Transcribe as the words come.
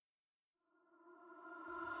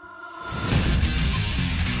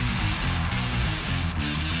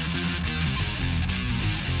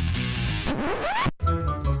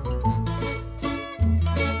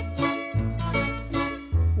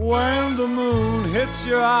the moon hits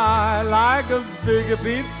your eye like a big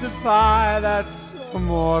pizza pie, that's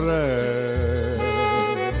amore.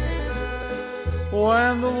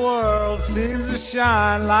 When the world seems to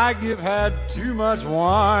shine like you've had too much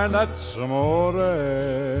wine, that's amore.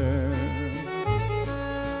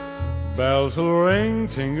 Bells will ring,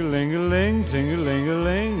 ting-a-ling-a-ling,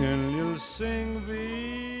 ting-a-ling-a-ling, and you'll sing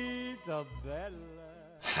Vita Bella.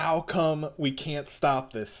 How come we can't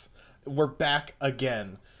stop this? We're back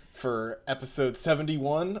again for episode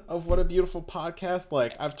 71 of What a Beautiful Podcast.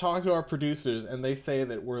 Like, I've talked to our producers, and they say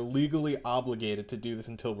that we're legally obligated to do this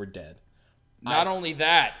until we're dead. Not only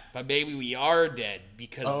that, but maybe we are dead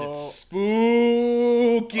because it's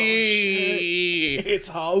spooky. It's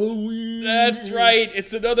Halloween. That's right.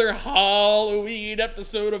 It's another Halloween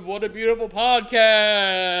episode of What a Beautiful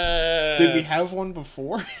Podcast. Did we have one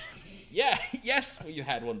before? Yeah. Yes, you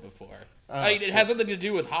had one before. I mean, it has nothing to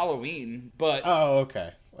do with Halloween, but... Oh,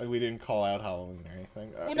 okay. Like, we didn't call out Halloween or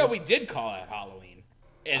anything. Well, no, we did call out Halloween.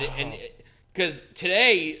 Because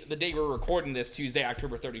today, the day we're recording this, Tuesday,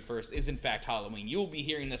 October 31st, is in fact Halloween. You will be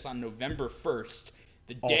hearing this on November 1st,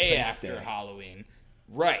 the day after Halloween.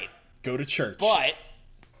 Right. Go to church. But,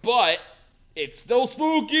 it's still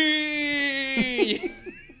spooky!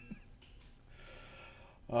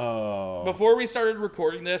 Oh. Before we started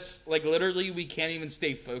recording this, like, literally, we can't even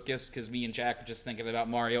stay focused because me and Jack are just thinking about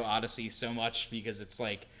Mario Odyssey so much because it's,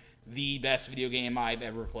 like, the best video game I've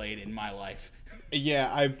ever played in my life. Yeah,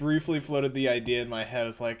 I briefly floated the idea in my head. I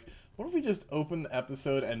was like, what if we just opened the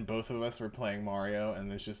episode and both of us were playing Mario and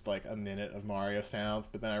there's just, like, a minute of Mario sounds?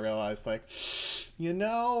 But then I realized, like, I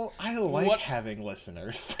like having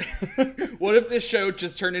listeners. What if this show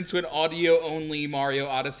just turned into an audio-only Mario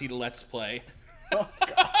Odyssey Let's Play? Oh,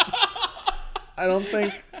 God.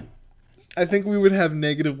 I think we would have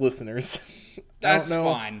negative listeners. That's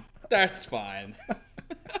fine. That's fine.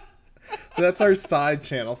 That's our side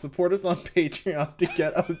channel. Support us on Patreon to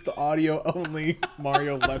get the audio-only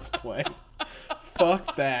Mario Let's Play.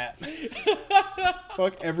 Fuck that.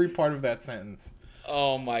 Fuck every part of that sentence.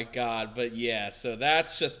 Oh my God. But yeah, so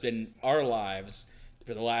that's just been our lives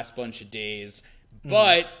for the last bunch of days.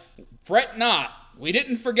 But fret not. We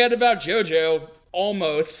didn't forget about JoJo.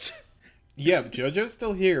 Almost. Yeah, JoJo's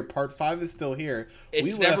still here. Part 5 is still here.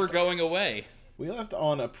 It's never going away. We left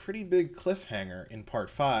on a pretty big cliffhanger in Part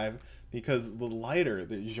 5 because the lighter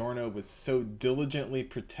that Giorno was so diligently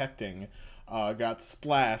protecting got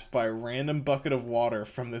splashed by a random bucket of water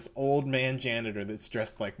from this old man janitor that's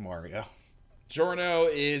dressed like Mario. Giorno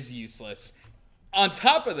is useless. On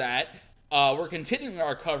top of that, we're continuing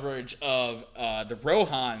our coverage of the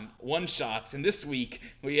Rohan one-shots, and this week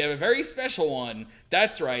we have a very special one.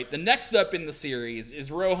 That's right, the next up in the series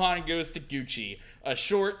is Rohan Goes to Gucci, a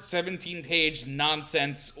short 17-page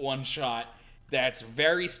nonsense one-shot that's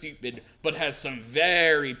very stupid, but has some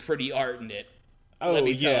very pretty art in it. Let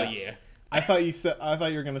me tell you. I thought you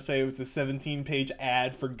were gonna say it was a 17-page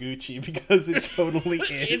ad for Gucci because it totally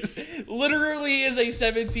is. It literally is a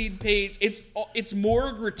 17-page. It's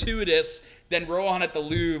more gratuitous than Rohan at the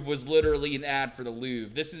Louvre was literally an ad for the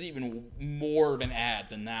Louvre. This is even more of an ad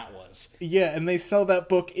than that was. Yeah, and they sell that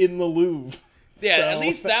book in the Louvre. Yeah, so. At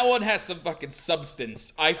least that one has some fucking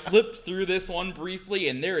substance. I flipped through this one briefly,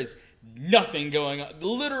 and there is nothing going on.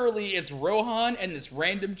 Literally, it's Rohan and this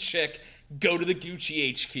random chick go to the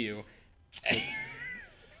Gucci HQ.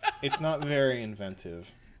 It's not very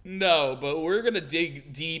inventive. No, but we're going to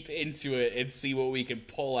dig deep into it and see what we can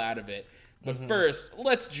pull out of it. But first,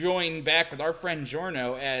 let's join back with our friend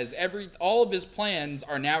Giorno as all of his plans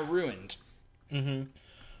are now ruined.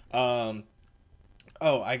 I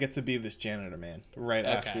get to be this janitor man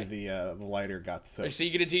after the lighter got soaked. So you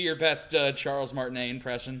going to do your best Charles Martinet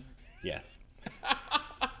impression? Yes.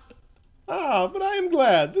 But I am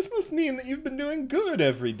glad. This must mean that you've been doing good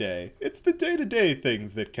every day. It's the day-to-day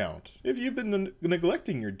things that count. If you've been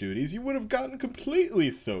neglecting your duties, you would have gotten completely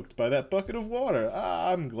soaked by that bucket of water.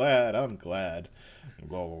 I'm glad.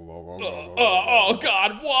 Oh,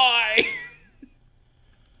 God, why?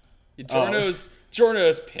 Giorno's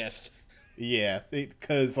pissed. Yeah,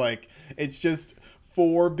 because, it's just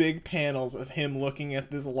 4 big panels of him looking at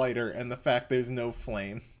this lighter and the fact there's no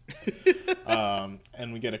flame.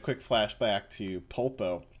 And we get a quick flashback to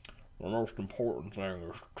Pulpo. The most important thing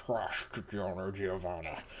is trust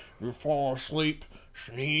Giovanna. You fall asleep,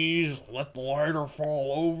 sneeze, let the lighter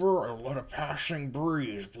fall over, and let a passing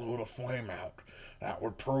breeze blow the flame out. That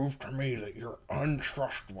would prove to me that you're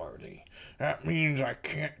untrustworthy. That means I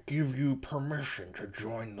can't give you permission to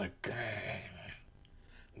join the gang.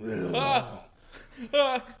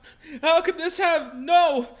 How could this have...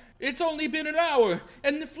 No! It's only been an hour,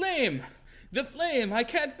 and the flame... The flame! I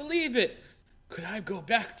can't believe it! Could I go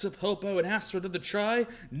back to Pulpo and ask for another try?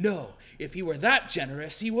 No. If he were that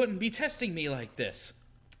generous, he wouldn't be testing me like this.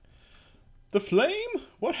 The flame?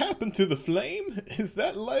 What happened to the flame? Is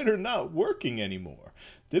that lighter not working anymore?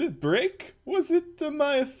 Did it break? Was it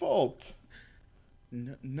my fault?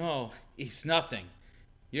 No, it's nothing.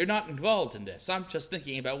 You're not involved in this. I'm just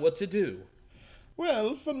thinking about what to do.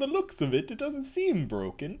 Well, from the looks of it doesn't seem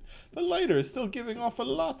broken. The lighter is still giving off a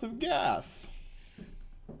lot of gas.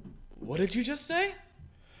 What did you just say?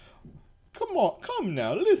 Come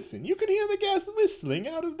now, listen. You can hear the gas whistling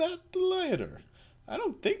out of that lighter. I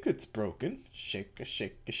don't think it's broken. Shake-a,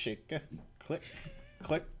 shake-a, shake-a. Click,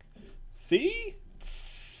 click. See?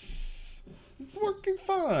 Tss. It's working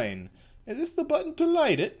fine. Is this the button to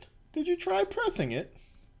light it? Did you try pressing it? ...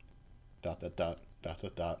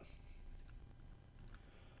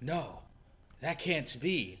 No, that can't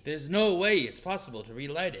be. There's no way it's possible to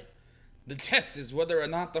relight it. The test is whether or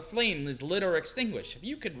not the flame is lit or extinguished. If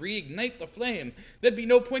you could reignite the flame, there'd be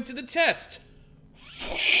no point to the test.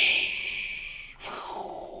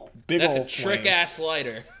 That's a trick-ass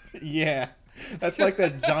lighter. Yeah. That's like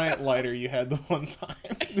that giant lighter you had the one time.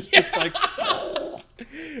 It's just like...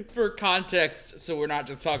 For context, so we're not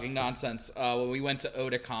just talking nonsense, when we went to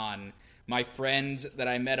Otakon, my friend that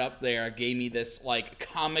I met up there gave me this, like,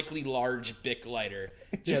 comically large Bic lighter.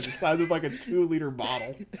 Yeah, the size of like a 2-liter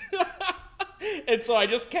bottle. And so I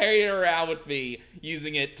just carried it around with me,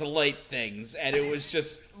 using it to light things, and it was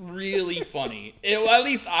just really funny. At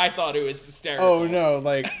least I thought it was hysterical. Oh no,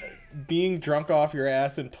 like, being drunk off your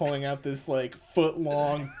ass and pulling out this, like,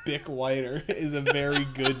 foot-long Bic lighter is a very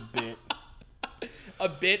good bit. A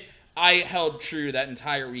bit I held true that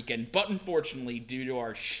entire weekend, but unfortunately, due to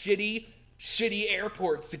our shitty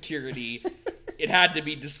airport security, it had to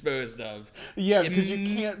be disposed of. Yeah, because you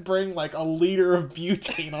can't bring, like, a liter of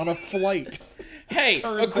butane on a flight. Hey,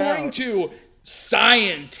 according to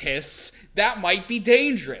scientists, that might be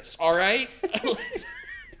dangerous, all right?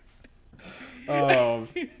 Oh,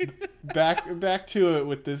 back to it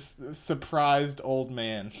with this surprised old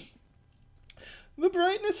man. The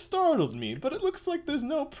brightness startled me, but it looks like there's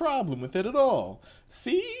no problem with it at all.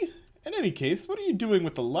 See? In any case, what are you doing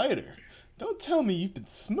with the lighter? Don't tell me you've been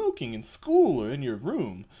smoking in school or in your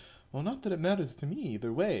room. Well, not that it matters to me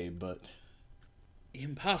either way, but...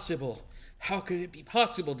 Impossible. How could it be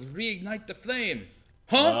possible to reignite the flame?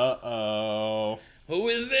 Huh? Uh-oh. Who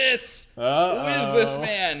is this? Uh-oh. Who is this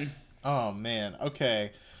man? Oh, man.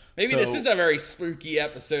 Okay. Maybe So- this is a very spooky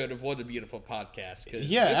episode of What a Beautiful Podcast, because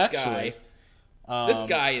this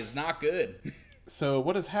guy is not good. So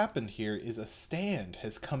what has happened here is a stand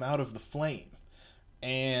has come out of the flame.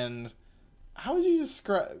 And how would you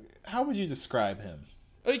describe him?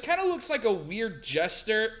 Well, he kind of looks like a weird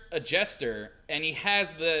jester, and he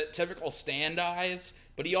has the typical stand eyes,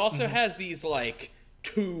 but he also has these, like,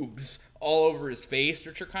 tubes all over his face,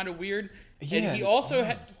 which are kind of weird. Yeah, and he also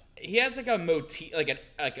he has like a motif,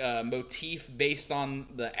 like a motif based on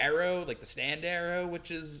the arrow, like the stand arrow,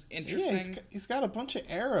 which is interesting. Yeah, he's got a bunch of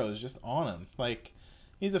arrows just on him. Like,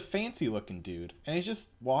 he's a fancy looking dude, and he's just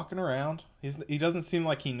walking around. He doesn't seem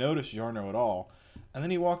like he noticed Giorno at all, and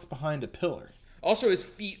then he walks behind a pillar. Also, his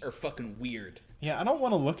feet are fucking weird. Yeah, I don't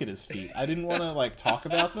want to look at his feet. I didn't want to like talk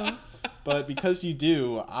about them, but because you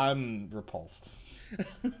do, I'm repulsed.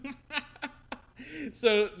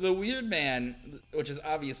 So the weird man, which is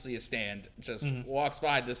obviously a stand, just walks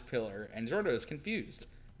by this pillar, and Giorno is confused.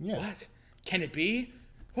 Yeah. What? Can it be?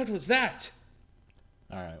 What was that?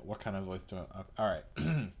 All right, what kind of voice do I... All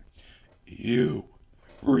right. You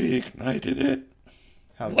reignited it.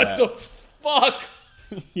 How's What that? the fuck?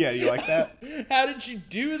 Yeah, you like that? How did you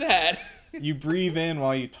do that? You breathe in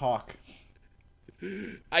while you talk.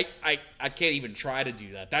 I can't even try to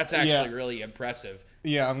do that. That's actually really impressive.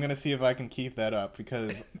 Yeah, I'm gonna see if I can keep that up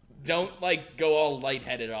because Don't, like, go all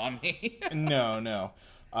lightheaded on me. no.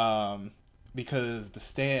 Because the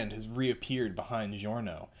stand has reappeared behind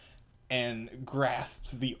Giorno and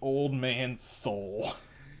grasps the old man's soul.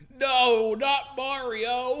 No, not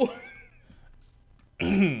Mario.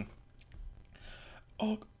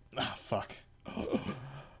 Fuck.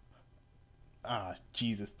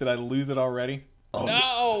 Jesus. Did I lose it already?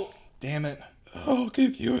 No. Damn it. I'll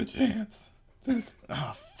give you a chance.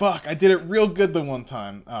 Fuck. I did it real good the one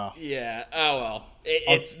time. Oh, Yeah, oh well.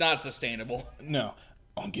 It's not sustainable. no.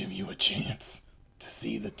 I'll give you a chance to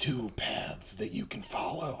see the two paths that you can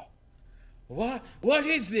follow. What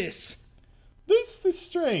is this? This is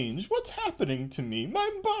strange. What's happening to me? My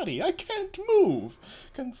body, I can't move.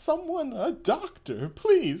 Can someone, a doctor,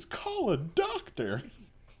 please call a doctor?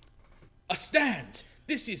 A stand.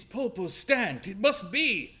 This is Pulpo's stand. It must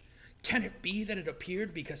be. Can it be that it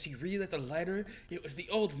appeared because he relit the lighter? It was the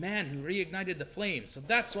old man who reignited the flame, so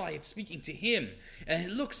that's why it's speaking to him. And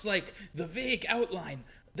it looks like the vague outline.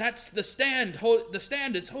 That's the stand. The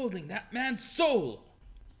stand is holding that man's soul.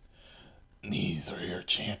 These are your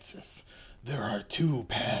chances. There are 2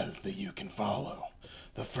 paths that you can follow.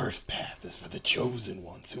 The first path is for the chosen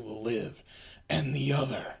ones who will live, and the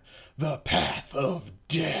other, the path of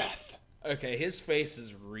death. Okay, his face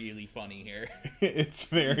is really funny here. It's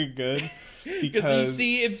very good Because you because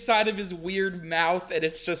see inside of his weird mouth, and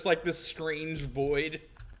it's just like this strange void.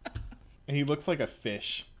 he looks like a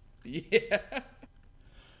fish. Yeah.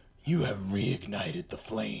 You have reignited the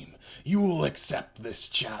flame. You will accept this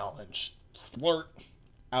challenge. Splurt.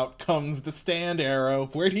 Out comes the stand arrow.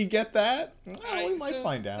 Where'd he get that? Well, we might So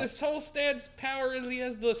find out. This whole stand's power is he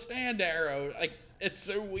has the stand arrow. Like, it's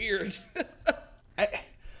so weird.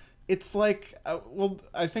 It's like,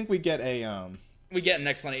 I think we get a, We get an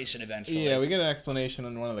explanation eventually. yeah, we get an explanation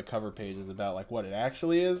on one of the cover pages about, like, what it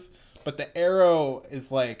actually is. But the arrow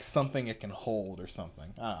is, like, something it can hold or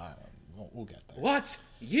something. We'll get there. What?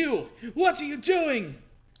 You? What are you doing?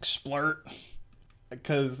 Splurt.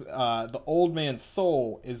 Because the old man's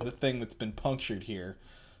soul is the thing that's been punctured here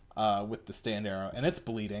with the stand arrow. And it's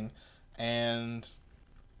bleeding. And...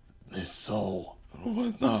 This soul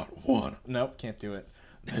was not one. Nope, can't do it.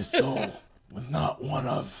 This soul was not one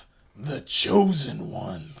of the chosen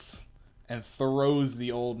ones. And throws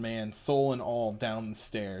the old man, soul and all, down the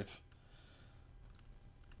stairs.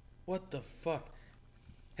 What the fuck?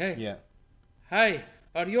 Hey. Yeah. Hi.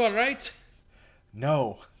 Are you alright?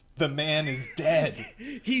 No, the man is dead.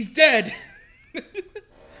 He's dead!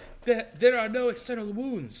 There are no external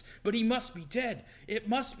wounds, but he must be dead. It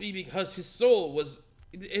must be because his soul was...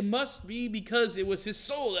 It must be because it was his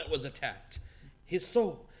soul that was attacked. His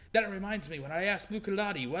soul. That reminds me, when I asked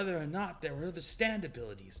Bukalati whether or not there were other stand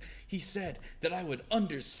abilities, he said that I would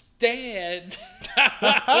understand.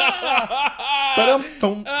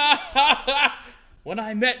 Ba-dum-thum. When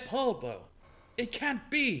I met Pulpo. It can't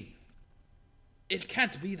be. It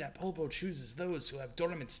can't be that Pulpo chooses those who have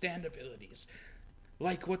dormant stand abilities,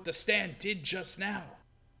 like what the stand did just now.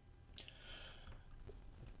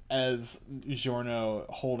 As Giorno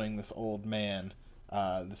holding this old man,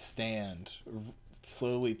 the stand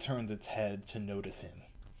slowly turns its head to notice him.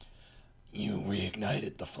 You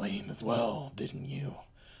reignited the flame as well, didn't you?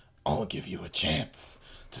 I'll give you a chance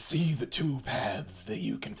to see the 2 paths that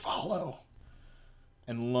you can follow.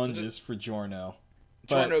 And lunges for Giorno.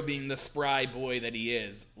 Giorno, being the spry boy that he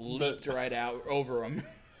is, leaped right out over him.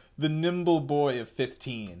 The nimble boy of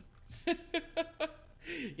 15.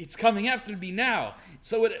 It's coming after me now,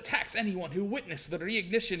 so it attacks anyone who witnessed the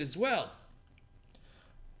reignition as well.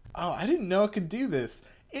 Oh, I didn't know it could do this.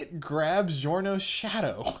 It grabs Giorno's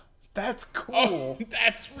shadow. That's cool. Oh,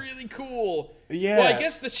 that's really cool. Yeah. Well, I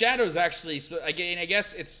guess the shadow's actually... Again, I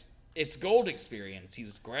guess it's gold experience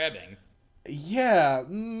he's grabbing. Yeah.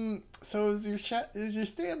 So is your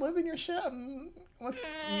stand living your shadow?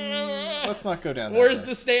 Let's not go down that Where's road.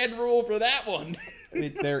 the stand rule for that one?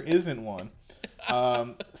 There isn't one.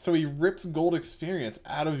 So he rips gold experience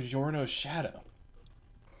out of Giorno's shadow.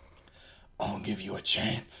 I'll give you a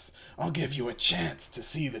chance. I'll give you a chance to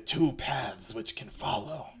see the 2 paths which can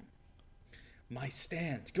follow. My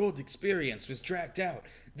stand, gold experience, was dragged out.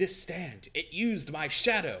 This stand, it used my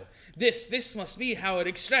shadow. This must be how it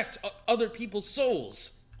extracts other people's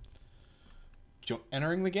souls.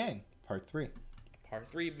 Entering the gang, part 3. Part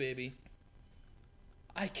 3, baby.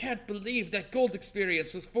 I can't believe that gold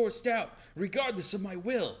experience was forced out, regardless of my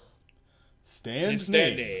will. Stand's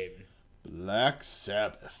Stand name. Black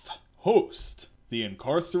Sabbath. Host, the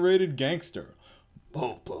incarcerated gangster,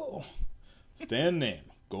 Popo. Stand name,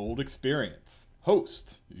 gold experience.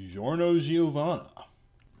 Host, Giorno Giovanna.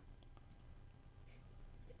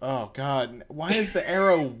 Oh, God. Why is the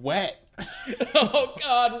arrow wet? Oh,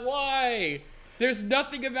 God, why? There's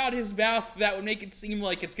nothing about his mouth that would make it seem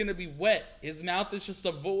like it's gonna be wet. His mouth is just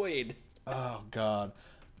a void. Oh, God.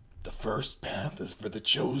 The first path is for the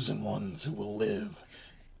chosen ones who will live.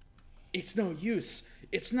 It's no use.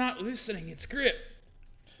 It's not loosening its grip.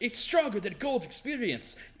 It's stronger than gold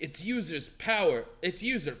experience. Its user,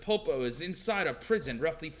 Pulpo, is inside a prison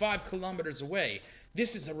roughly 5 kilometers away.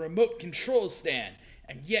 This is a remote control stand,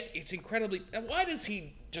 and yet it's incredibly... Why does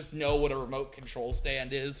he just know what a remote control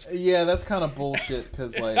stand is? Yeah, that's kind of bullshit,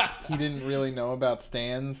 because, like, he didn't really know about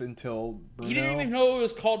stands until Bruno. He didn't even know it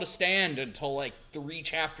was called a stand until, like, 3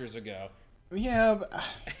 chapters ago. Yeah, but...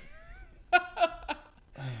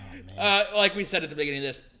 Like we said at the beginning of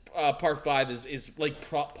this, part 5 is like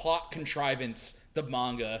plot contrivance, the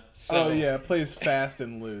manga. So, Oh, yeah, it plays fast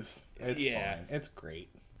and loose. It's Yeah. fine. It's great.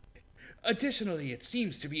 Additionally, it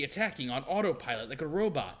seems to be attacking on autopilot like a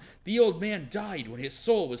robot. The old man died when his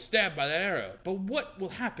soul was stabbed by that arrow. But what will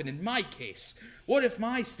happen in my case? What if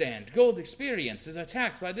my stand, Gold Experience, is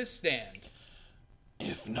attacked by this stand?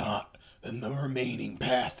 If not, then the remaining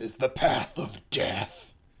path is the path of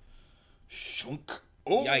death. Shunk.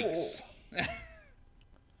 Oh. Yikes.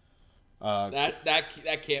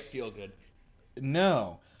 That can't feel good.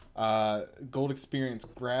 No. Gold Experience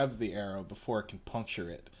grabs the arrow before it can puncture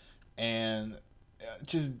it, and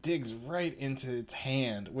just digs right into its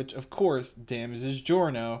hand, which of course damages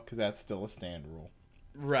Giorno, because that's still a stand rule.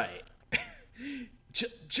 Right.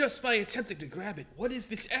 Just by attempting to grab it, what is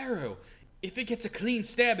this arrow? If it gets a clean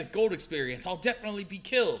stab at Gold Experience, I'll definitely be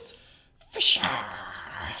killed.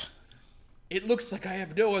 It looks like I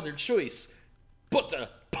have no other choice but to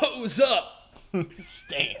pose up.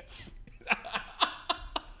 Stance.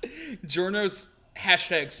 Giorno's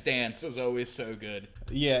hashtag stance is always so good.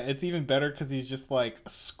 Yeah, it's even better because he's just like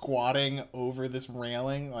squatting over this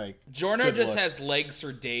railing. Like Giorno just has legs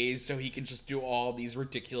for days, so he can just do all these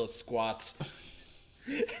ridiculous squats.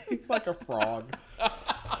 like a frog.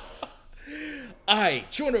 I,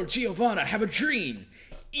 Giorno Giovanna, have a dream.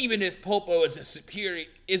 Even if Pulpo is a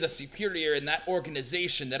superior in that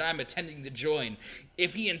organization that I'm attending to join,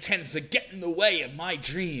 if he intends to get in the way of my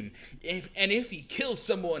dream, if he's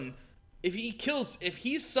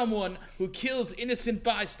someone who kills innocent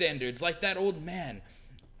bystanders like that old man,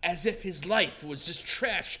 as if his life was just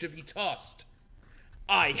trash to be tossed,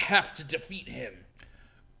 I have to defeat him.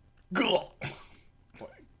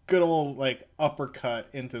 Good old like uppercut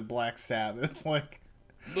into Black Sabbath, like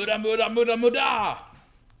Muda muda muda muda.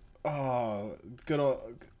 Oh, good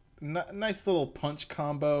old, nice little punch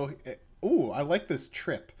combo. Ooh, I like this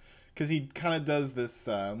trip because he kind of does this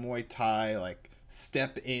Muay Thai like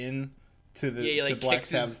step in to the to Black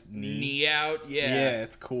Sabbath's knee out. Yeah,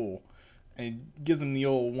 it's cool, and he gives him the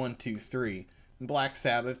old 1, 2, 3. And Black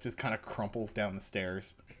Sabbath just kind of crumples down the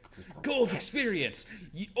stairs. Gold Experience.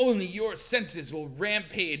 Only your senses will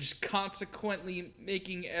rampage, consequently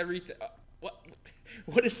making everything.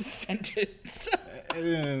 What is the sentence?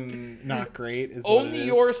 Not great. Is Only what it is.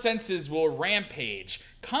 your senses will rampage,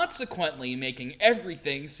 consequently making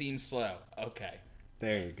everything seem slow. Okay.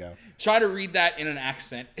 There you go. Try to read that in an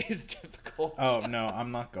accent is difficult. Oh, no,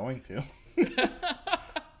 I'm not going to.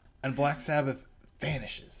 And Black Sabbath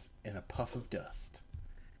vanishes in a puff of dust.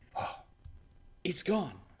 Oh. It's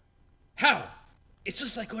gone. How? It's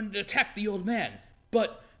just like when it attacked the old man,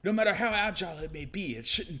 but no matter how agile it may be, it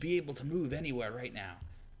shouldn't be able to move anywhere right now.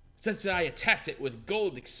 Since I attacked it with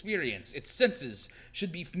Gold Experience, its senses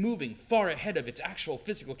should be moving far ahead of its actual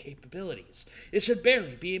physical capabilities. It should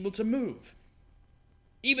barely be able to move.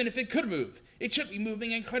 Even if it could move, it should be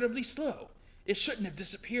moving incredibly slow. It shouldn't have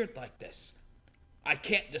disappeared like this. I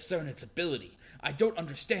can't discern its ability. I don't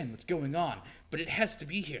understand what's going on, but it has to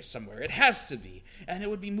be here somewhere. It has to be. And it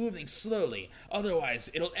would be moving slowly. Otherwise,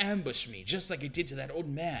 it'll ambush me, just like it did to that old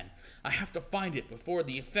man. I have to find it before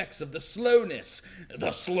the effects of the slowness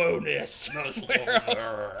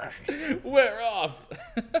wear off.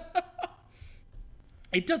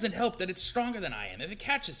 It doesn't help that it's stronger than I am. If it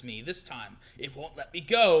catches me this time, it won't let me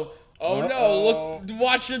go. Oh no, look,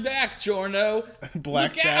 watch your back, Giorno.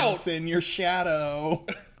 Black Sabbath's in your shadow.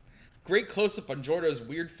 Great close-up on Giorno's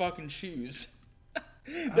weird fucking shoes.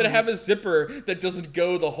 That have a zipper that doesn't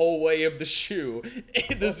go the whole way of the shoe.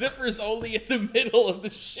 The zipper's only in the middle of the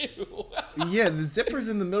shoe. Yeah, the zipper's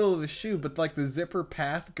in the middle of the shoe, but like the zipper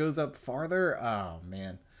path goes up farther. Oh,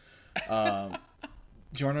 man.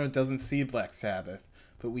 Giorno doesn't see Black Sabbath,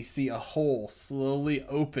 but we see a hole slowly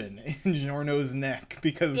open in Giorno's neck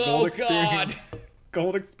because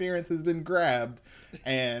Gold Experience has been grabbed,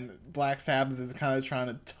 and Black Sabbath is kind of trying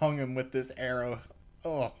to tongue him with this arrow.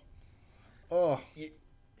 Oh.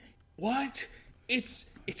 What? It's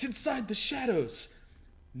inside the shadows.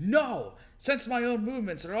 No! Since my own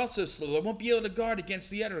movements are also slow, I won't be able to guard against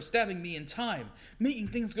the arrow stabbing me in time. Making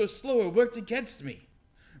things go slower worked against me.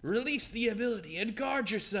 Release the ability and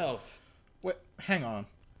guard yourself. Wait, hang on.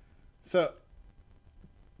 So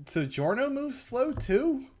Giorno moves slow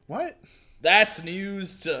too? What? That's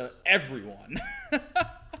news to everyone.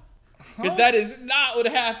 Because that is not what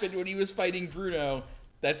happened when he was fighting Bruno.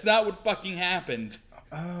 That's not what fucking happened.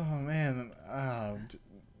 Oh, man.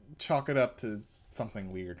 Chalk it up to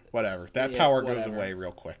something weird. Whatever. That power goes away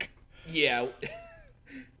real quick. Yeah.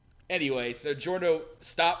 Anyway, so Giorno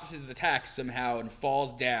stops his attack somehow and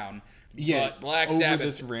falls down. Yeah, but Black over Sabbath,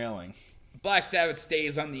 this railing. Black Sabbath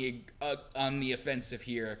stays on the offensive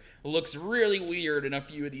here. Looks really weird in a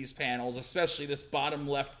few of these panels, especially this bottom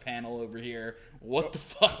left panel over here. What the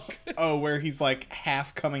fuck? Oh, where he's like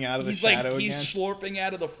half coming out of the shadow he's again. slurping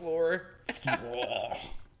out of the floor.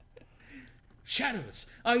 Shadows!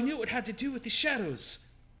 I knew it had to do with the shadows!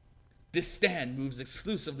 This stand moves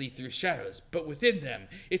exclusively through shadows, but within them,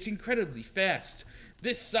 it's incredibly fast.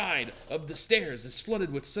 This side of the stairs is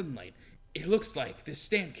flooded with sunlight. It looks like this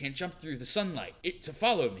stand can't jump through the sunlight to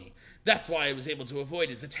follow me. That's why I was able to avoid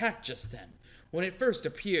his attack just then. When it first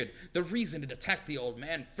appeared, the reason it attacked the old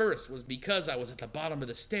man first was because I was at the bottom of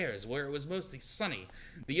the stairs, where it was mostly sunny.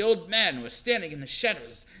 The old man was standing in the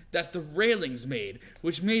shadows that the railings made,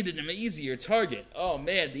 which made it an easier target. Oh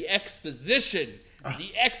man, the exposition!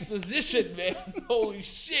 The exposition, man! Holy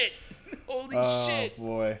shit! Holy shit! Oh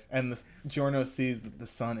boy. And Giorno sees that the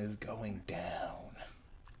sun is going down.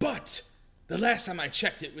 But the last time I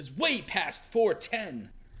checked, it was way past 4:10.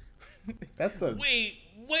 That's a...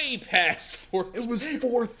 Way past 4:10. It was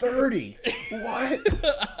 4:30. What?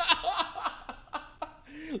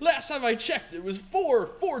 Last time I checked, it was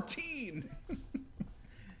 4:14.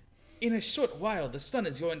 In a short while, the sun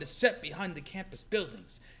is going to set behind the campus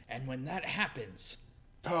buildings, and when that happens...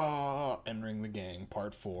 Entering the Gang,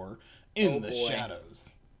 Part 4, In the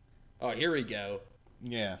Shadows. Oh, here we go.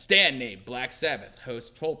 Yeah. Stand named Black Sabbath,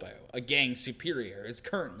 host Polpo, a gang superior, is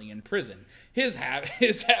currently in prison. His habit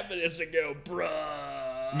is to go,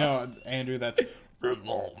 bruh. No, Andrew, that's...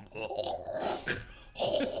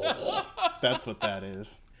 That's what that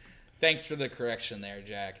is. Thanks for the correction there,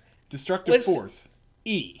 Jack. Destructive force,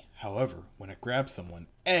 E. However, when it grabs someone,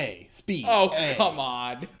 A. Speed, Oh, A. come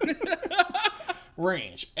on.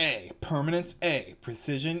 Range, A. Permanence, A.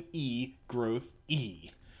 Precision, E. Growth, E.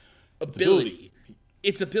 Ability.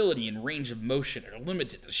 Its ability and range of motion are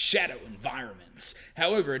limited to shadow environments.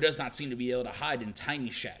 However, it does not seem to be able to hide in tiny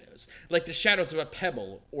shadows, like the shadows of a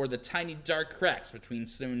pebble or the tiny dark cracks between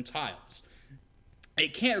stone tiles.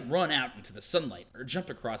 It can't run out into the sunlight or jump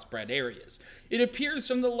across bright areas. It appears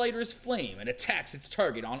from the lighter's flame and attacks its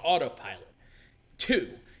target on autopilot.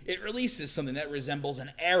 2. It releases something that resembles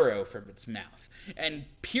an arrow from its mouth and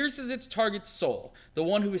pierces its target's soul. The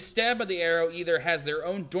one who is stabbed by the arrow either has their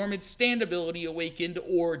own dormant stand ability awakened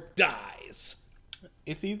or dies.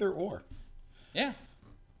 It's either or. Yeah.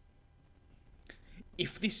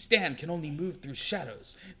 If this stand can only move through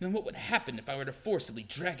shadows, then what would happen if I were to forcibly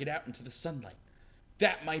drag it out into the sunlight?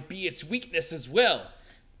 That might be its weakness as well.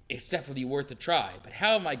 It's definitely worth a try, but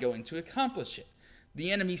how am I going to accomplish it? The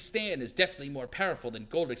enemy stand is definitely more powerful than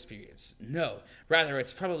Gold Experience. No, rather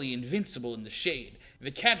it's probably invincible in the shade. If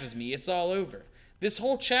it catches me, it's all over. This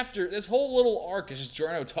whole chapter, this whole little arc is just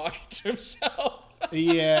Giorno talking to himself.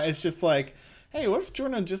 Yeah, it's just like, hey, what if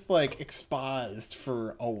Giorno just like exposed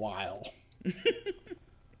for a while?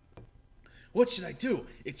 What should I do?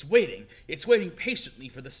 It's waiting. It's waiting patiently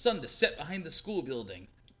for the sun to set behind the school building.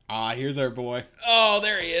 Ah, here's our boy. Oh,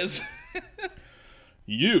 there he is.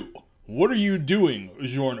 You! What are you doing,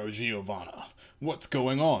 Giorno Giovanna? What's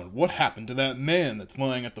going on? What happened to that man that's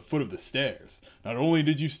lying at the foot of the stairs? Not only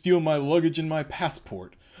did you steal my luggage and my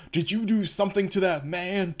passport, did you do something to that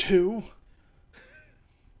man, too?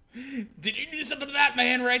 Did you do something to that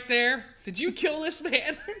man right there? Did you kill this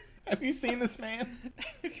man? Have you seen this man?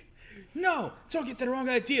 No, don't get the wrong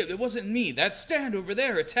idea. It wasn't me. That stand over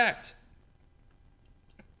there attacked.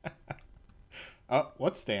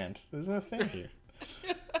 What stand? There's no stand here.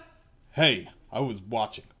 Hey, I was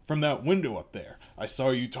watching. From that window up there, I saw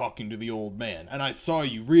you talking to the old man, and I saw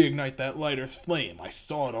you reignite that lighter's flame. I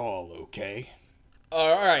saw it all, okay?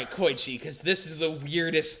 Alright, Koichi, because this is the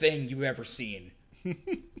weirdest thing you've ever seen.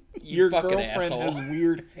 Your fucking girlfriend asshole. has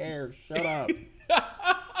weird hair. Shut up.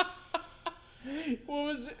 What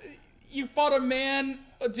was it? You fought a man?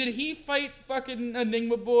 Did he fight fucking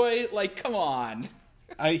Enigma Boy? Like, come on.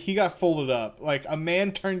 He got folded up. Like, a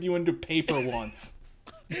man turned you into paper once.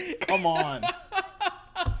 Come on.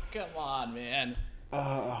 Come on, man.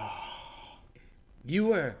 You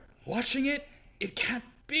were watching it? It can't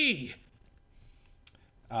be.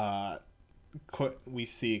 We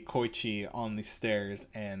see Koichi on the stairs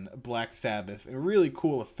and Black Sabbath. A really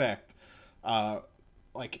cool effect.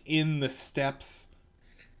 Like, in the steps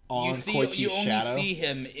on Koichi's you only shadow. see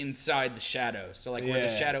him inside the shadow. So, like, where the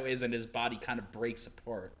shadow is and his body kind of breaks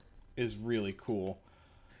apart. Is really cool.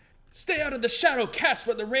 Stay out of the shadow cast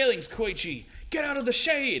by the railings, Koichi. Get out of the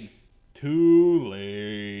shade. Too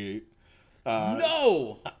late.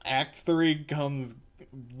 No! Act 3 comes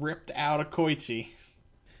ripped out of Koichi.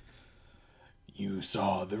 You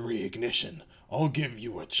saw the reignition. I'll give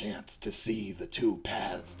you a chance to see the two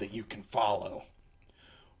paths that you can follow.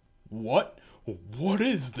 What? What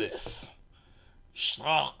is this?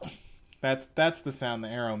 That's the sound the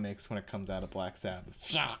arrow makes when it comes out of Black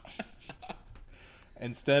Sabbath.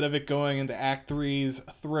 Instead of it going into Act 3's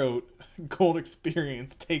throat, Gold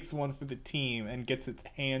Experience takes one for the team and gets its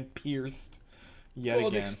hand pierced yet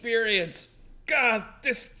Gold again. Experience. God,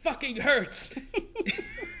 this fucking hurts.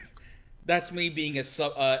 That's me being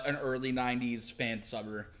an early 90s fan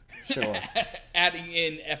subber. Sure. Adding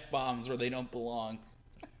in F-bombs where they don't belong.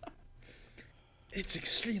 It's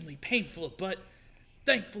extremely painful, but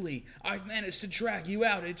thankfully, I've managed to drag you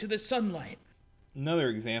out into the sunlight. Another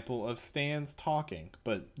example of stands talking,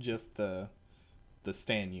 but just the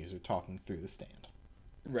stand user talking through the stand.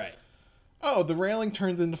 Right. Oh, the railing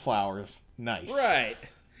turns into flowers. Nice. Right.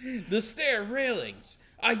 The stair railings.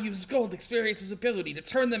 I use Gold Experience's ability to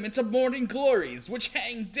turn them into morning glories, which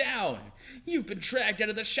hang down. You've been dragged out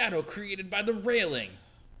of the shadow created by the railing.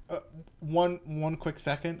 One quick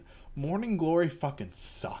second. Morning Glory fucking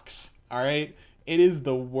sucks. All right, it is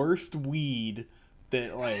the worst weed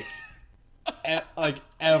that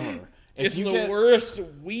ever. It's the worst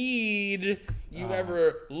weed you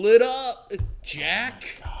ever lit up, Jack.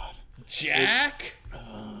 God. Jack.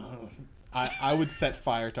 I would set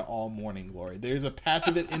fire to all Morning Glory. There's a patch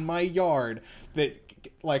of it in my yard that,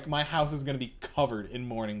 like, my house is gonna be covered in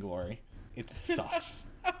Morning Glory. It sucks.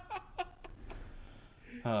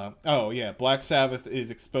 Oh yeah, Black Sabbath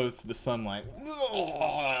is exposed to the sunlight.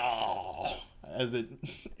 As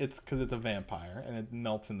it's because it's a vampire and it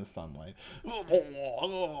melts in the sunlight.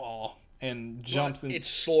 And jumps in. It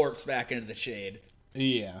slurps back into the shade.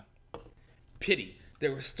 Yeah. Pity.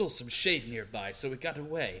 There was still some shade nearby, so it got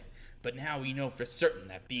away. But now we know for certain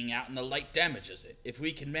that being out in the light damages it. If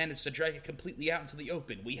we can manage to drag it completely out into the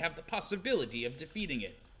open, we have the possibility of defeating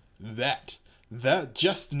it. That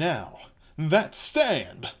just now. That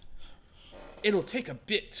stand. It'll take a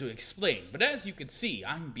bit to explain, but as you can see,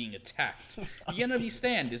 I'm being attacked. The enemy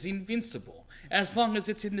stand is invincible, as long as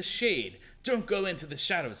it's in the shade. Don't go into the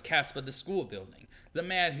shadows cast by the school building. The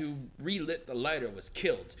man who relit the lighter was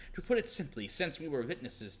killed. To put it simply, since we were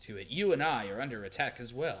witnesses to it, you and I are under attack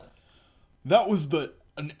as well. That was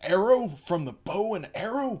an arrow from the bow and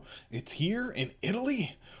arrow? It's here in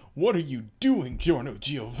Italy? What are you doing, Giorno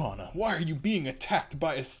Giovanna? Why are you being attacked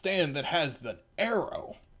by a stand that has the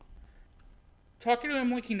arrow? Talking to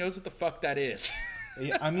him like he knows what the fuck that is.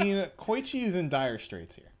 Yeah, I mean, Koichi is in dire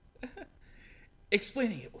straits here.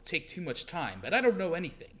 Explaining it will take too much time, but I don't know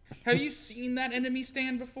anything. Have you seen that enemy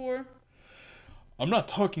stand before? I'm not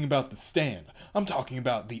talking about the stand. I'm talking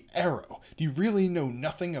about the arrow. Do you really know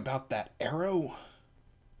nothing about that arrow?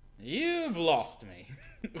 You've lost me.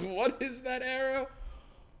 What is that arrow?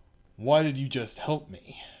 Why did you just help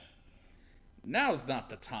me? Now's not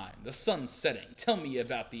the time. The sun's setting. Tell me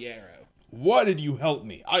about the arrow. Why did you help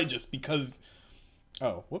me?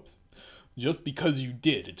 Oh, whoops. Just because you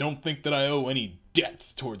did. Don't think that I owe any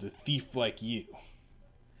debts towards a thief like you.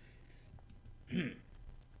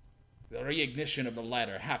 The reignition of the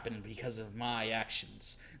ladder happened because of my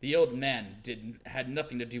actions. The old man had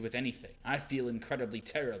nothing to do with anything. I feel incredibly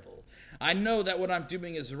terrible. I know that what I'm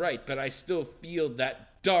doing is right, but I still feel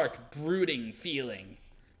that dark, brooding feeling.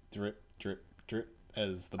 Drip, drip, drip,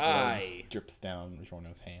 as the blood drips down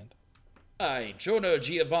Giorno's hand. I, Giorno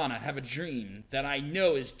Giovanna, have a dream that I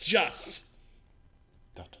know is just.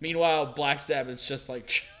 Meanwhile, Black Sabbath's just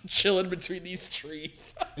like chilling between these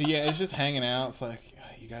trees. Yeah, it's just hanging out. It's like,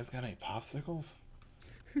 you guys got any popsicles?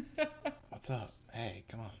 What's up? Hey,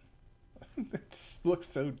 come on. It looks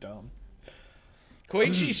so dumb.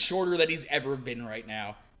 Koichi's shorter than he's ever been right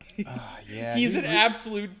now. Yeah, he's an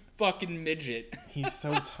absolute fucking midget. He's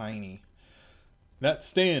so tiny. That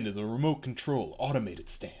stand is a remote control automated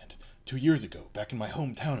stand. 2 years ago, back in my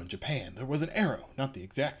hometown in Japan, there was an arrow. Not the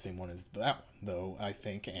exact same one as that one, though, I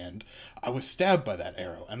think, and I was stabbed by that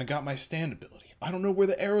arrow, and I got my stand ability. I don't know where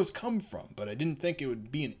the arrows come from, but I didn't think it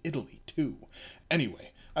would be in Italy, too.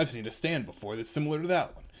 Anyway, I've seen a stand before that's similar to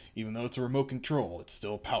that one. Even though it's a remote control, it's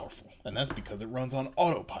still powerful, and that's because it runs on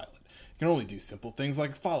autopilot. It can only do simple things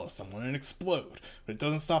like follow someone and explode, but it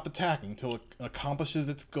doesn't stop attacking until it accomplishes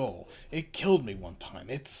its goal. It killed me one time.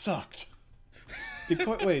 It sucked. Did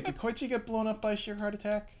Koichi get blown up by a sheer heart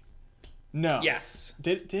attack? No. Yes.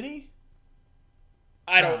 Did he?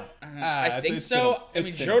 I don't. I think so. I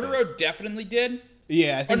mean, Jotaro definitely did.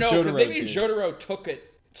 Yeah, I think Jotaro did. Maybe Jotaro took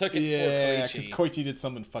it Yeah, for because Koichi. Koichi did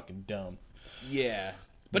something fucking dumb. Yeah.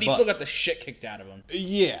 But he still got the shit kicked out of him.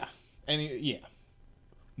 Yeah.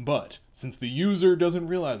 But, since the user doesn't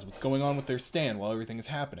realize what's going on with their stand while everything is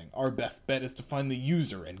happening, our best bet is to find the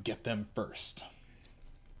user and get them first.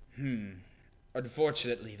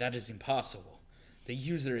 Unfortunately, that is impossible. The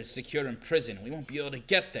user is secure in prison. We won't be able to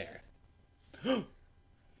get there.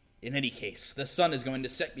 In any case, the sun is going to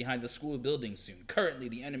set behind the school building soon. Currently,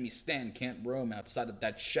 the enemy stand can't roam outside of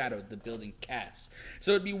that shadow the building casts.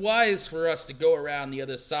 So it'd be wise for us to go around the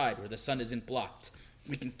other side where the sun isn't blocked.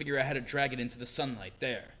 We can figure out how to drag it into the sunlight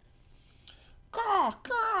there. Caw,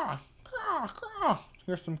 caw, caw, caw.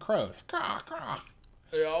 Here's some crows. Caw, caw.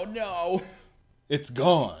 Oh no. It's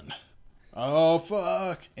gone. Oh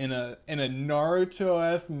fuck! In a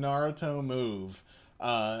Naruto-esque Naruto move,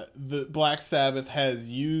 the Black Sabbath has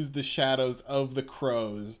used the shadows of the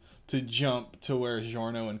crows to jump to where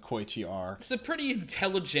Giorno and Koichi are. It's a pretty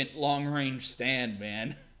intelligent long-range stand,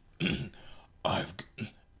 man. I've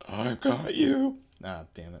got you. Ah,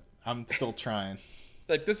 damn it! I'm still trying.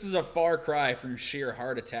 Like, this is a far cry from sheer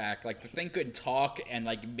heart attack. Like, the thing could talk and,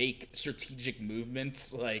 like, make strategic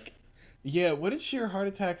movements, like... Yeah, what did Sheer Heart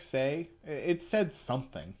Attack say? It said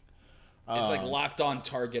something. It's like locked on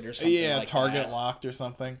target or something. Yeah, like target that. locked or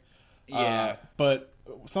something. Yeah. But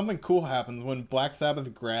something cool happens when Black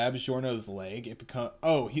Sabbath grabs Giorno's leg. It becomes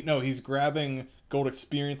he's grabbing Gold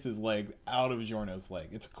Experience's leg out of Giorno's leg.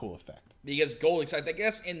 It's a cool effect. Because Gold, I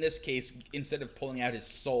guess in this case, instead of pulling out his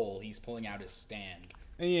soul, he's pulling out his stand.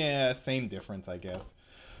 Yeah, same difference, I guess.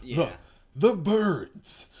 Yeah. The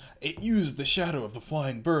birds. It used the shadow of the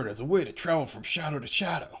flying bird as a way to travel from shadow to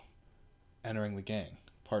shadow. Entering the gang,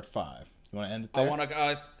 part 5. You want to end it there? I want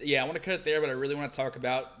to cut it there, but I really want to talk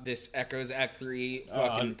about this Echoes Act 3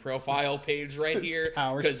 fucking profile page right here.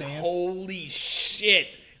 Because holy shit,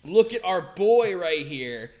 look at our boy right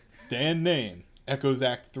here. Stand name, Echoes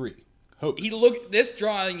Act 3. Host. This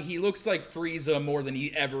drawing, he looks like Frieza more than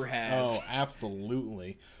he ever has. Oh,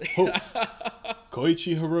 absolutely. Host,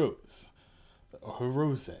 Koichi Hirose,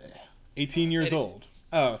 18 years old.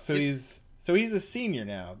 Oh, so he's a senior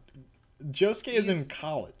now. Josuke is in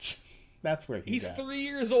college. That's where he's at. 3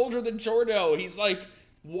 years older than Giorno. He's like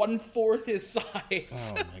 1/4 his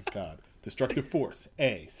size. Oh my god. Destructive force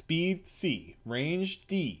A, speed C, range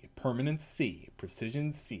D, permanence C,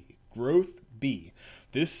 precision C, growth B.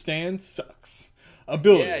 This stand sucks.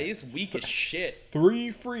 Ability. Yeah, he's weak as shit.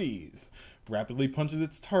 3 freeze. Rapidly punches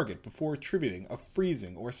its target before attributing a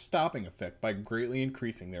freezing or stopping effect by greatly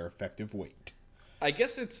increasing their effective weight. I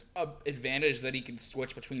guess it's an advantage that he can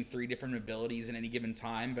switch between 3 different abilities in any given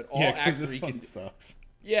time, but all Act 3 this one sucks.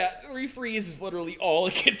 Yeah, 3 freeze is literally all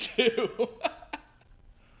it can do.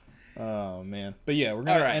 Oh man. But yeah, we're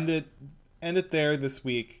gonna end it there this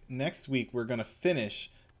week. Next week we're gonna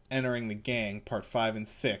finish Entering the Gang, part 5 and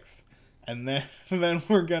 6. And then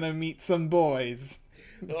we're gonna meet some boys.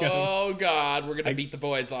 Oh god, we're gonna meet the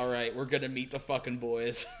boys, alright. We're gonna meet the fucking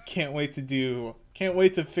boys. Can't wait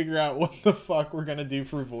to figure out what the fuck we're gonna do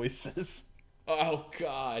for voices. Oh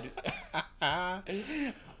god.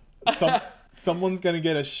 Someone's gonna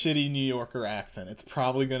get a shitty New Yorker accent. It's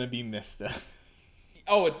probably gonna be Mista.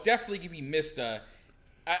 Oh, it's definitely gonna be Mista.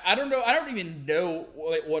 I don't know. I don't even know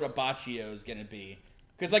what Abacchio is gonna be.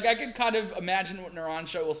 Because like I can kind of imagine what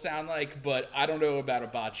Narancia will sound like, but I don't know about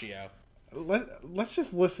Abacchio. Let's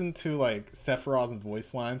just listen to like Sephiroth's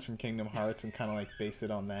voice lines from Kingdom Hearts and kind of like base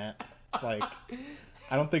it on that. Like,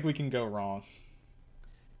 I don't think we can go wrong.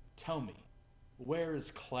 Tell me, where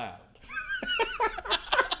is Cloud?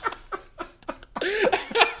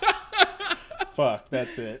 Fuck,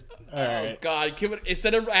 that's it. All right. God,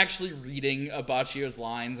 instead of actually reading Abacchio's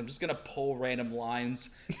lines, I'm just gonna pull random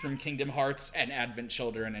lines from Kingdom Hearts and Advent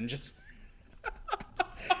Children and just.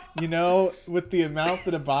 You know, with the amount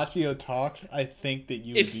that Abacchio talks, I think that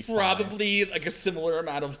you would be fine. It's probably like a similar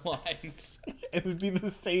amount of lines. It would be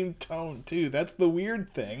the same tone, too. That's the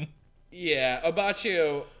weird thing. Yeah,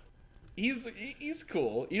 Abacchio, he's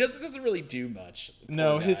cool. He doesn't really do much.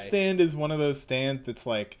 No, his stand is one of those stands that's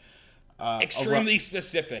like... extremely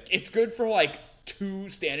specific. It's good for like 2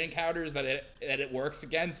 stand encounters that it works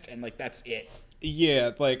against, and like that's it.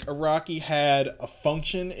 Yeah, like Araki had a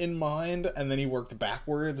function in mind, and then he worked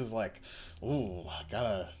backwards. Is like, ooh,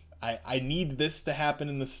 I need this to happen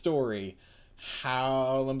in the story.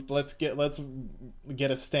 Let's get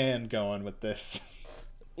a stand going with this.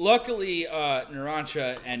 Luckily,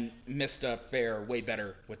 Narancia and Mista fare way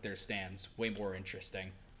better with their stands. Way more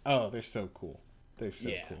interesting. Oh, they're so cool. They're so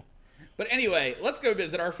cool. But anyway, let's go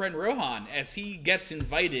visit our friend Rohan as he gets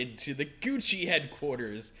invited to the Gucci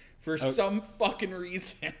headquarters for some fucking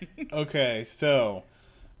reason. Okay, so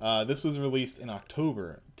this was released in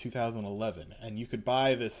October 2011, and you could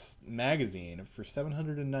buy this magazine for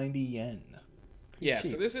 790 yen. Yeah,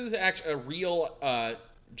 cheap. So this is actually a real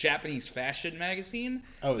Japanese fashion magazine.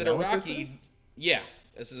 Oh, is that what this is? Yeah,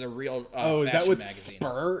 this is a real is that what magazine.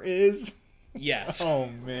 Spur is? Yes. Oh,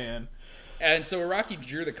 man. And so Araki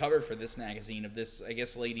drew the cover for this magazine of this, I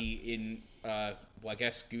guess, lady in, I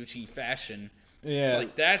guess, Gucci fashion. Yeah. It's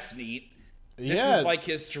like, that's neat. This is like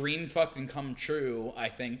his dream fucking come true, I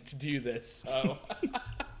think, to do this. So.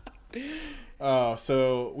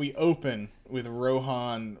 So we open with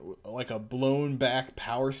Rohan like a blown back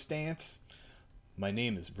power stance. My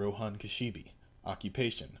name is Rohan Kashibi.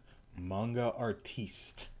 Occupation, manga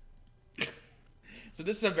artiste. So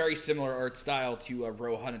this is a very similar art style to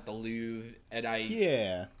Rohan at the Louvre, and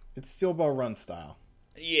Yeah, it's Steel Ball Run style.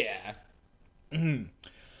 Yeah.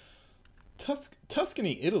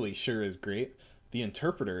 Tuscany, Italy sure is great. The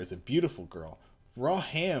interpreter is a beautiful girl. Raw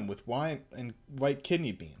ham with wine and white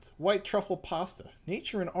kidney beans. White truffle pasta.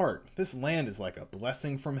 Nature and art. This land is like a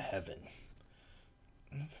blessing from heaven.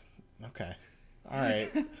 Okay. All right.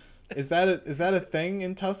 Is that a thing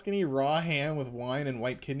in Tuscany? Raw ham with wine and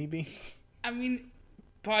white kidney beans? I mean,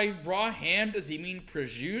 by raw ham, does he mean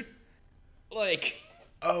prosciutto? Like...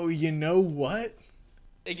 Oh, you know what?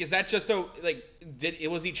 Like, is that just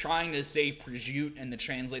was he trying to say prosciutto and the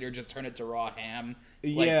translator just turned it to raw ham?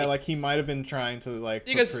 Yeah, like he might have been trying to like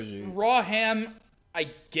because put prosciutto. Raw ham,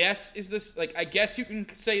 I guess, is this like I guess you can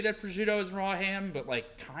say that prosciutto is raw ham, but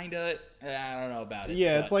like kinda, I don't know about it.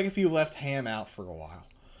 Yeah, but... it's like if you left ham out for a while.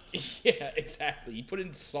 Yeah, exactly. You put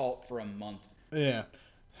in salt for a month. Yeah.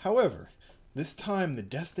 However, this time the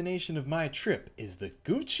destination of my trip is the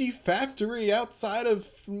Gucci factory outside of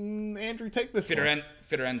Andrew. Take this one.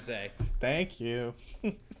 Firenze. Thank you.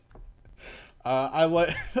 I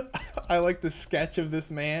like the sketch of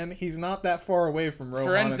this man. He's not that far away from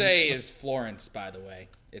Rohan. Firenze is Florence, by the way.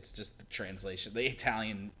 It's just the translation, the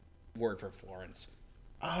Italian word for Florence.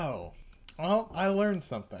 Oh, well, I learned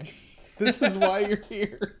something. This is why you're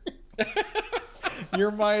here.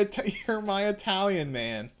 You're my Italian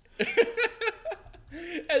man.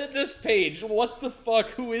 And at this page, what the fuck?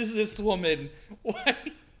 Who is this woman? Why?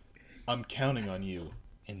 I'm counting on you,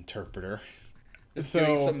 interpreter.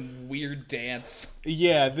 Doing some weird dance.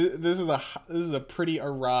 Yeah, this is a pretty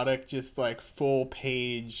erotic, just like full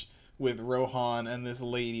page with Rohan and this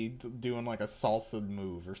lady doing like a salsa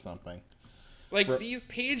move or something. Like these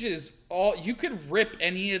pages, you could rip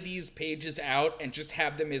any of these pages out and just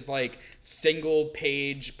have them as like single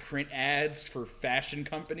page print ads for fashion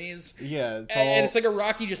companies. Yeah, and it's like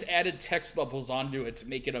Araki just added text bubbles onto it to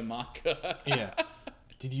make it a manga. Yeah.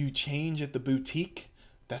 Did you change at the boutique?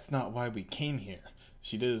 That's not why we came here.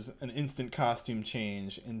 She does an instant costume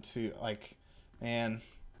change into, like, man,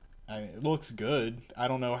 it looks good. I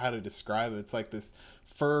don't know how to describe it. It's like this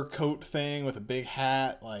fur coat thing with a big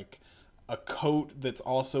hat, like a coat that's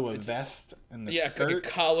also a vest and the skirt.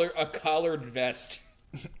 Like a collared vest.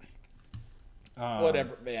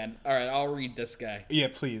 Whatever, man. All right, I'll read this guy. Yeah,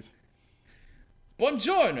 please.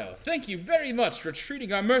 Buongiorno. Thank you very much for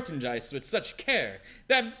treating our merchandise with such care.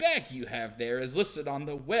 That bag you have there is listed on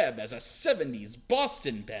the web as a 70s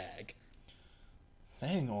Boston bag.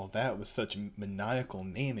 Saying all that with such maniacal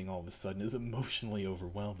naming all of a sudden is emotionally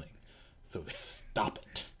overwhelming. So stop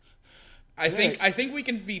it. I think we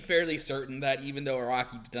can be fairly certain that even though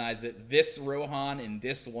Araki denies it, this Rohan in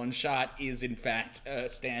this one shot is in fact a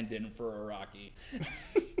stand-in for Araki.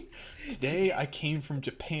 Today I came from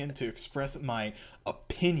Japan to express my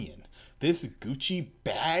opinion. This Gucci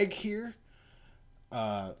bag here?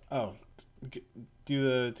 Do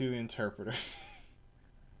the interpreter.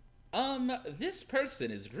 This person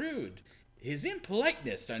is rude. His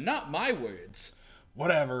impoliteness are not my words.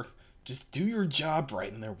 Whatever. Just do your job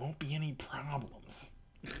right and there won't be any problems.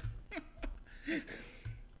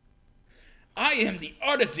 I am the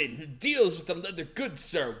artisan who deals with the leather goods,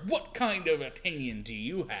 sir. What kind of opinion do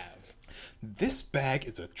you have? This bag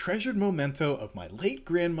is a treasured memento of my late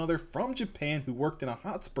grandmother from Japan who worked in a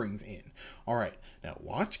hot springs inn. Alright, now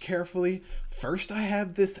watch carefully. First I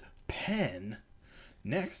have this pen.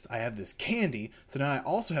 Next, I have this candy. So now I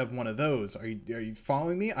also have one of those. Are you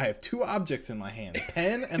following me? I have two objects in my hand. A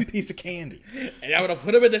pen and a piece of candy. And I'm gonna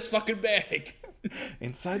put them in this fucking bag.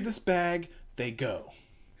 Inside this bag, they go.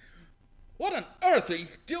 What on earth are you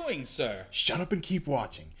doing, sir? Shut up and keep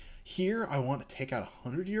watching. Here, I want to take out a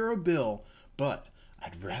 €100 bill, but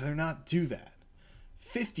I'd rather not do that.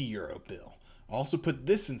 €50 bill. Also put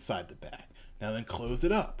this inside the bag. Now then close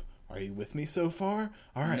it up. Are you with me so far?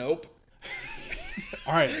 All right. Nope.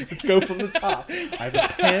 All right, let's go from the top. I have a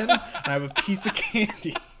pen and I have a piece of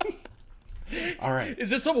candy. All right. Is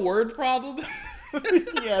this a word problem?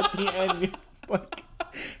 Yeah, at the end, like,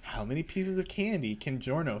 how many pieces of candy can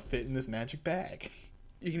Giorno fit in this magic bag?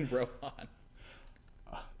 You can Rohan.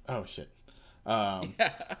 Oh, shit.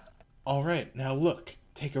 All right, now look.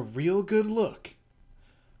 Take a real good look.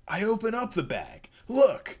 I open up the bag.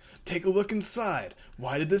 Look! Take a look inside.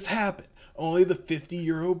 Why did this happen? Only the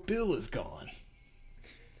 50-euro bill is gone.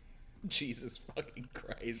 Jesus fucking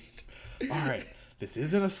Christ. Alright, this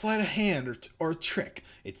isn't a sleight of hand or trick.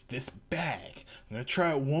 It's this bag. I'm going to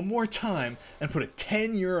try it one more time and put a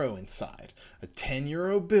 10 euro inside. A 10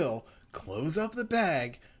 euro bill. Close up the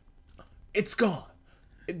bag. It's gone.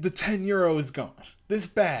 The 10 euro is gone. This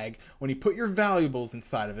bag, when you put your valuables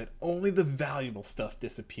inside of it, only the valuable stuff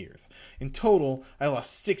disappears. In total, I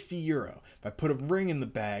lost 60 euro. If I put a ring in the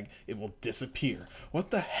bag, it will disappear.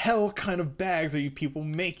 What the hell kind of bags are you people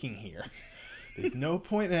making here? There's no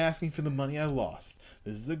point in asking for the money I lost.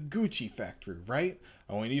 This is a Gucci factory, right?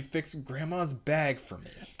 I want you to fix Grandma's bag for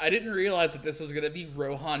me. I didn't realize that this was going to be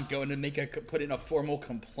Rohan going to put in a formal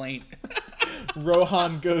complaint.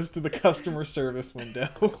 Rohan goes to the customer service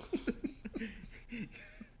window.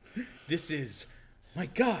 This is... My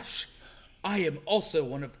gosh! I am also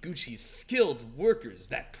one of Gucci's skilled workers.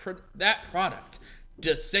 That product,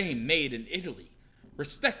 the same made in Italy.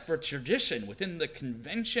 Respect for tradition within the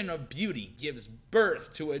convention of beauty gives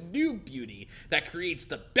birth to a new beauty that creates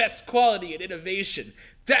the best quality and innovation.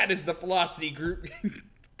 That is the Velocity Group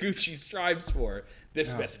Gucci strives for.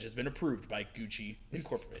 This message has been approved by Gucci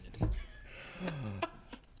Incorporated.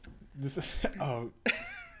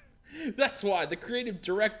 That's why the creative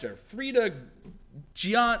director, Frida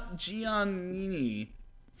Giannini,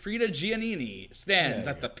 stands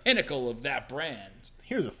at the pinnacle of that brand.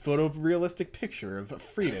 Here's a photorealistic picture of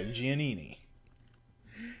Frida Giannini.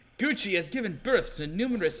 Gucci has given birth to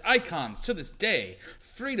numerous icons to this day.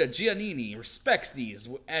 Frida Giannini respects these,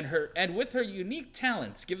 and with her unique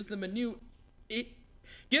talents gives them a new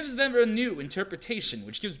interpretation,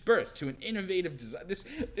 which gives birth to an innovative design. This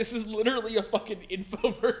is literally a fucking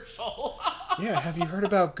infomercial. Yeah, have you heard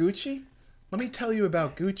about Gucci? Let me tell you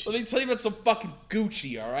about Gucci. Let me tell you about some fucking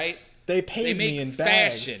Gucci, alright? They paid me in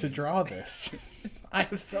bags fashion to draw this. I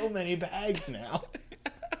have so many bags now.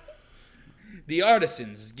 The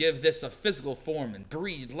artisans give this a physical form and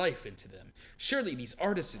breathe life into them. Surely these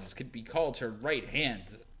artisans could be called her right-hand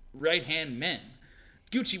men.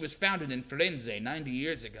 Gucci was founded in Firenze 90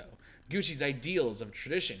 years ago. Gucci's ideals of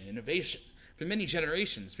tradition and innovation for many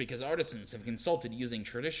generations because artisans have consulted using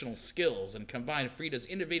traditional skills and combined Frida's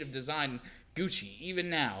innovative design. Gucci, even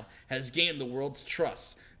now, has gained the world's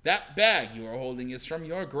trust. That bag you are holding is from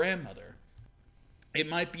your grandmother. It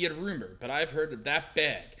might be a rumor, but I've heard of that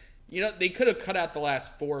bag. You know, they could have cut out the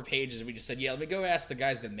last 4 pages and we just said, yeah, let me go ask the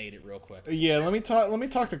guys that made it real quick. Yeah, let me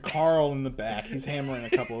talk to Carl in the back. He's hammering a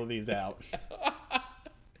couple of these out.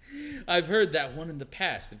 I've heard that one in the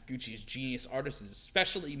past of Gucci's genius artisans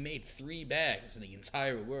specially made 3 bags in the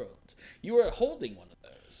entire world. You are holding one of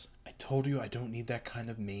those. I told you I don't need that kind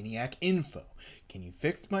of maniac info. Can you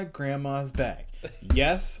fix my grandma's bag?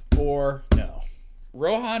 Yes or no?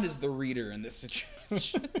 Rohan is the reader in this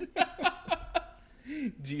situation.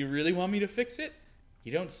 Do you really want me to fix it?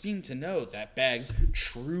 You don't seem to know that bag's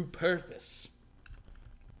true purpose.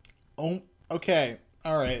 Oh, okay.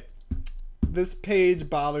 All right. This page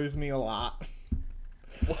bothers me a lot.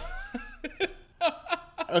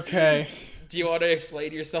 Okay. Do you want to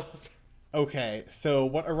explain yourself? Okay, so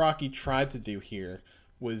what Araki tried to do here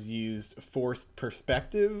was use forced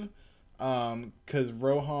perspective, because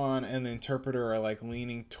Rohan and the interpreter are like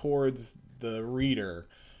leaning towards the reader,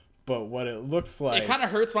 but what it looks like... It kind of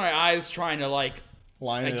hurts my eyes trying to like...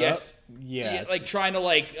 Line it up? Yeah. Like trying to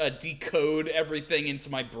like decode everything into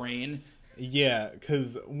my brain. Yeah,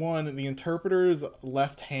 because one, the interpreter's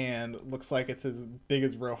left hand looks like it's as big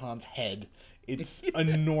as Rohan's head. It's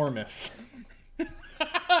enormous.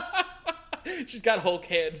 She's got Hulk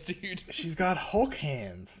hands, dude. She's got Hulk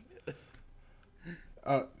hands.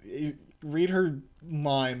 Read her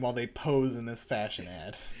line while they pose in this fashion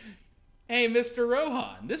ad. Hey, Mr.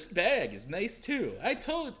 Rohan, this bag is nice too.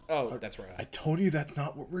 Oh, that's Rohan. I told you that's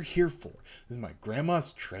not what we're here for. This is my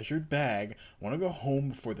grandma's treasured bag. I want to go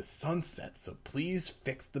home before the sun sets, so please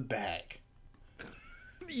fix the bag.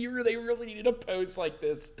 They really need a pose like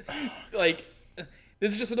this. Like,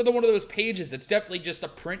 this is just another one of those pages that's definitely just a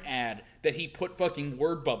print ad that he put fucking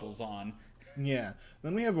word bubbles on. Yeah.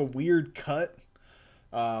 Then we have a weird cut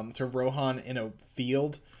to Rohan in a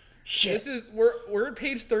field. Shit. We're at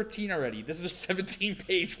page 13 already. This is a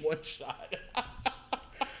 17-page one-shot.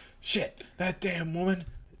 Shit, that damn woman.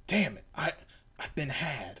 Damn it. I've been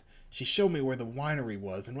had. She showed me where the winery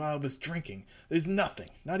was, and while I was drinking, there's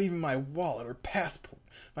nothing. Not even my wallet or passport.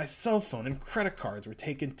 My cell phone and credit cards were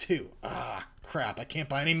taken too. Ah, crap. I can't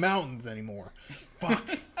buy any mountains anymore. Fuck.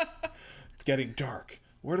 It's getting dark.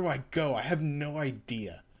 Where do I go? I have no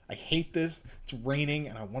idea. I hate this. It's raining,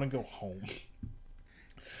 and I want to go home.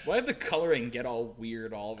 Why did the coloring get all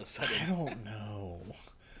weird all of a I sudden? don't know.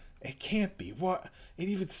 It can't be. What? It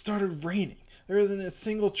even started raining. There isn't a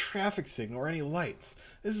single traffic signal or any lights.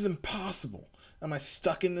 This is impossible. Am I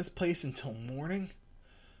stuck in this place until morning?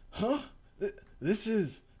 Huh? This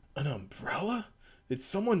is an umbrella? Did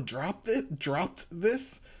someone drop it? Dropped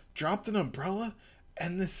an umbrella?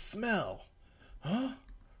 And this smell? Huh?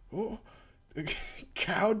 Oh,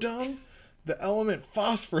 cow dung? The element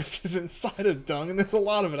phosphorus is inside of dung, and there's a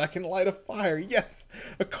lot of it. I can light a fire. Yes!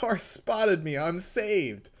 A car spotted me. I'm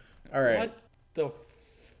saved. Alright. What the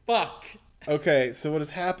fuck? Okay, so what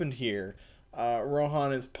has happened here?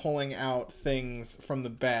 Rohan is pulling out things from the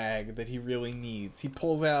bag that he really needs. He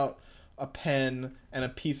pulls out a pen and a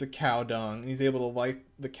piece of cow dung, and he's able to light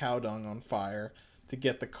the cow dung on fire to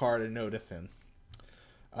get the car to notice him.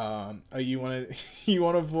 You want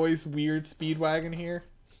to voice Weird Speedwagon here?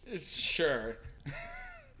 Sure.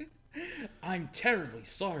 I'm terribly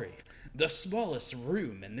sorry. The smallest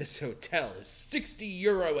room in this hotel is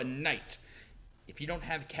 €60 a night. If you don't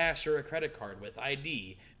have cash or a credit card with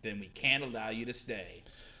ID, then we can't allow you to stay.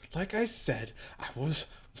 Like I said, I was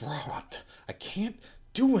robbed. I can't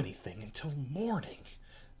do anything until morning.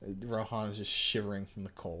 Rohan is just shivering from the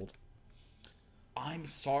cold. I'm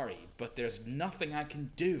sorry, but there's nothing I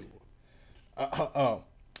can do. Oh,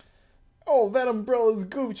 that umbrella's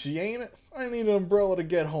Gucci, ain't it? I need an umbrella to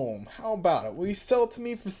get home. How about it? Will you sell it to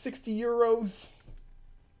me for €60?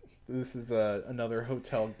 This is another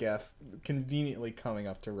hotel guest conveniently coming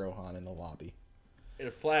up to Rohan in the lobby. In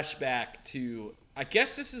a flashback to, I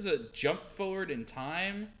guess this is a jump forward in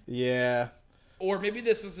time, Yeah. or maybe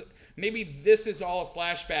this is all a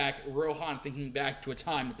flashback. Rohan thinking back to a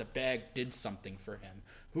time that the bag did something for him.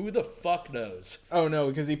 Who the fuck knows? Oh no,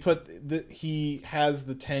 because he has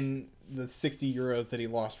the €60 that he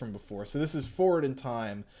lost from before. So this is forward in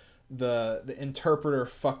time. The interpreter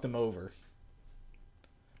fucked him over.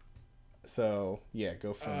 So yeah,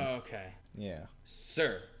 go from Okay. yeah.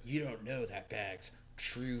 Sir, you don't know that bag's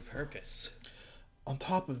true purpose. On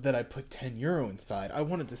top of that, I put €10 inside. I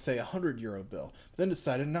wanted to say €100 bill, but then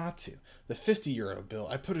decided not to. The €50 bill,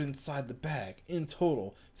 I put it inside the bag. In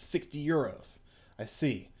total, €60. I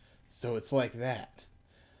see. So it's like that.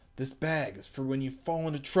 This bag is for when you fall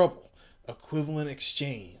into trouble. Equivalent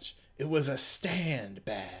exchange. It was a stand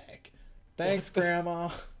bag. Thanks,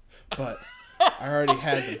 Grandma. But I already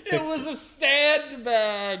had them fix it. It was a stand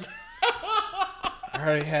bag. I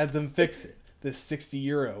already had them fix it. This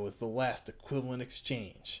 €60 was the last equivalent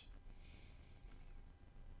exchange.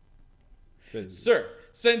 Sir,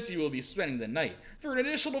 since you will be spending the night, for an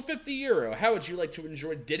additional €50, how would you like to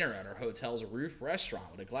enjoy dinner at our hotel's roof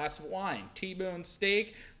restaurant with a glass of wine, T-bone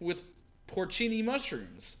steak with porcini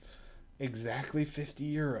mushrooms? Exactly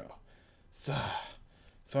 €50. So,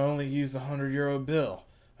 if I only used the €100 bill,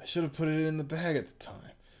 I should have put it in the bag at the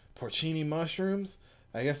time. Porcini mushrooms?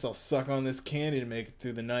 I guess I'll suck on this candy to make it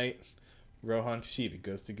through the night. Rohan Kashibi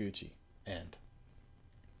goes to Gucci. End.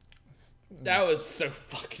 That was so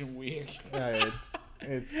fucking weird.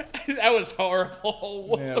 It's That was horrible.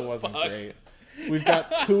 What yeah, the it wasn't fuck? great. We've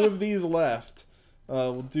got 2 of these left.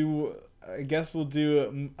 We'll do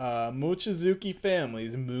Mochizuki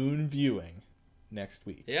Family's Moon Viewing next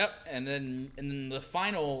week. Yep, and then the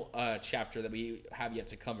final chapter that we have yet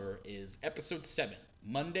to cover is episode 7,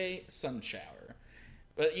 Monday Sun Shower.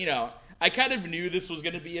 But I kind of knew this was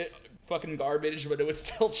going to be a fucking garbage, but it was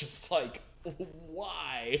still just like,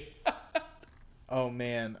 why? Oh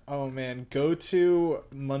man, go to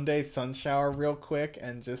Monday Sun Shower real quick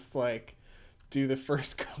and just do the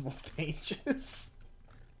first couple pages.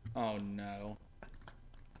 Oh no.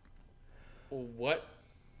 What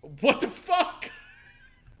the fuck?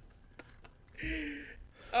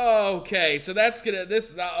 Okay, so that's gonna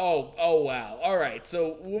oh wow. All right,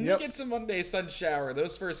 so when Yep. we get to Monday Sun Shower,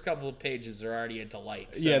 those first couple of pages are already a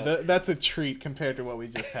delight. So. Yeah, that's a treat compared to what we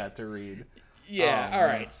just had to read. Yeah, Oh, all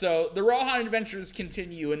man. right. So the Rohan adventures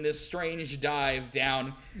continue in this strange dive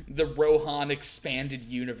down the Rohan expanded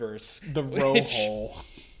universe. The row hole.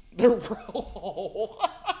 The roll.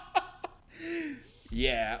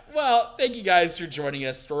 Yeah. Well, thank you guys for joining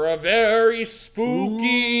us for a very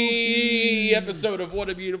spooky episode of What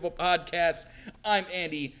a Beautiful Podcast. I'm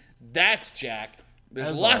Andy. That's Jack. There's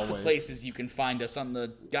As lots of always. places you can find us on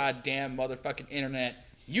the goddamn motherfucking internet.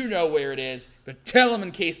 You know where it is, but tell them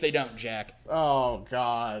in case they don't, Jack. Oh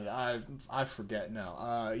God, I forget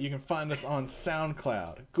now. You can find us on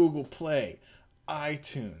SoundCloud, Google Play,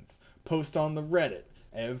 iTunes. Post on the Reddit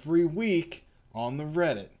every week on the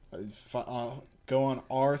Reddit. Go on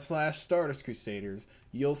r/Stardust Crusaders.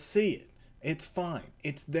 You'll see it. It's fine.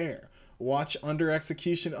 It's there. watch Under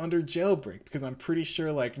Execution Under Jailbreak, because I'm pretty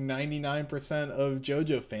sure like 99% of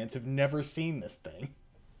JoJo fans have never seen this thing.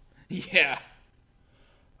 Yeah.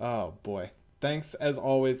 Oh boy. Thanks as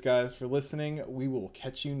always, guys, for listening. We will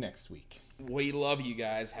catch you next week. We love you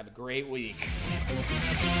guys. Have a great week.